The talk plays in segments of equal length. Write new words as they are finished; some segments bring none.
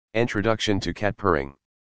Introduction to cat purring.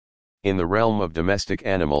 In the realm of domestic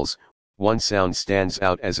animals, one sound stands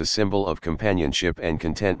out as a symbol of companionship and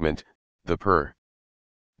contentment, the purr.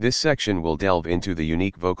 This section will delve into the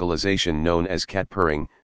unique vocalization known as cat purring,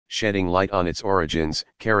 shedding light on its origins,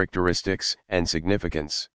 characteristics, and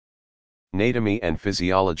significance. Anatomy and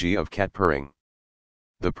physiology of cat purring.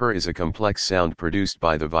 The purr is a complex sound produced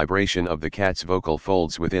by the vibration of the cat's vocal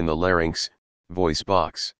folds within the larynx, voice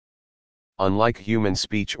box. Unlike human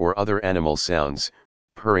speech or other animal sounds,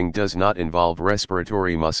 purring does not involve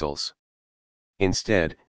respiratory muscles.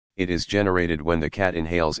 Instead, it is generated when the cat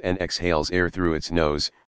inhales and exhales air through its nose,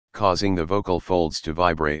 causing the vocal folds to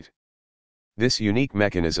vibrate. This unique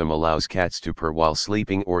mechanism allows cats to purr while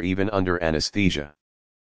sleeping or even under anesthesia.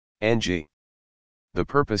 NG. The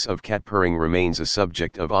purpose of cat purring remains a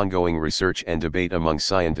subject of ongoing research and debate among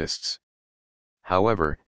scientists.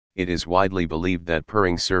 However, it is widely believed that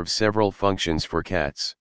purring serves several functions for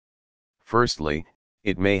cats. Firstly,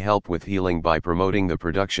 it may help with healing by promoting the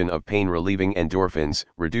production of pain-relieving endorphins,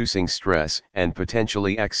 reducing stress, and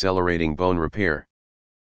potentially accelerating bone repair.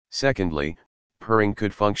 Secondly, purring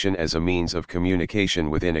could function as a means of communication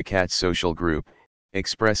within a cat's social group,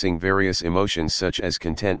 expressing various emotions such as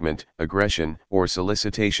contentment, aggression, or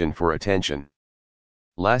solicitation for attention.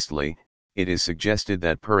 Lastly, it is suggested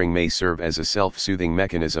that purring may serve as a self-soothing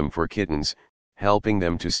mechanism for kittens, helping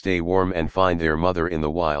them to stay warm and find their mother in the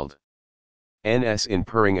wild. NS in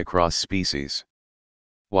purring across species.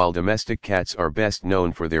 While domestic cats are best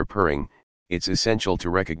known for their purring, it's essential to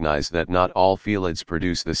recognize that not all felids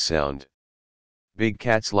produce this sound. Big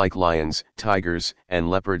cats like lions, tigers, and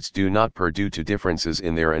leopards do not purr due to differences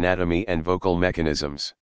in their anatomy and vocal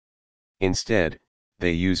mechanisms. Instead,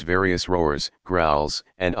 they use various roars, growls,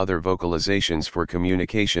 and other vocalizations for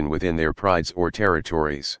communication within their prides or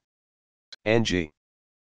territories. NG.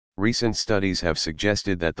 Recent studies have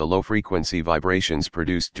suggested that the low-frequency vibrations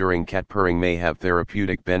produced during cat purring may have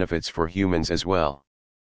therapeutic benefits for humans as well.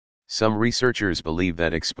 Some researchers believe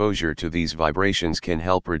that exposure to these vibrations can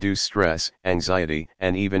help reduce stress, anxiety,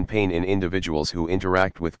 and even pain in individuals who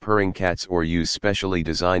interact with purring cats or use specially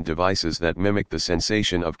designed devices that mimic the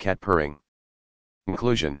sensation of cat purring.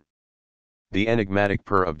 Conclusion. The enigmatic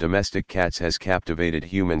purr of domestic cats has captivated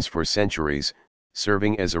humans for centuries,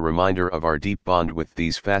 serving as a reminder of our deep bond with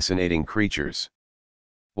these fascinating creatures.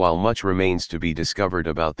 While much remains to be discovered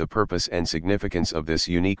about the purpose and significance of this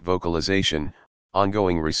unique vocalization,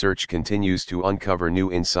 ongoing research continues to uncover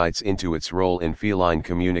new insights into its role in feline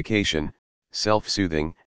communication,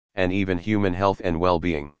 self-soothing, and even human health and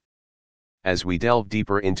well-being. As we delve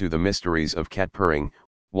deeper into the mysteries of cat purring,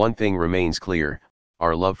 one thing remains clear: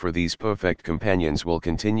 our love for these perfect companions will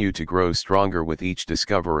continue to grow stronger with each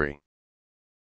discovery.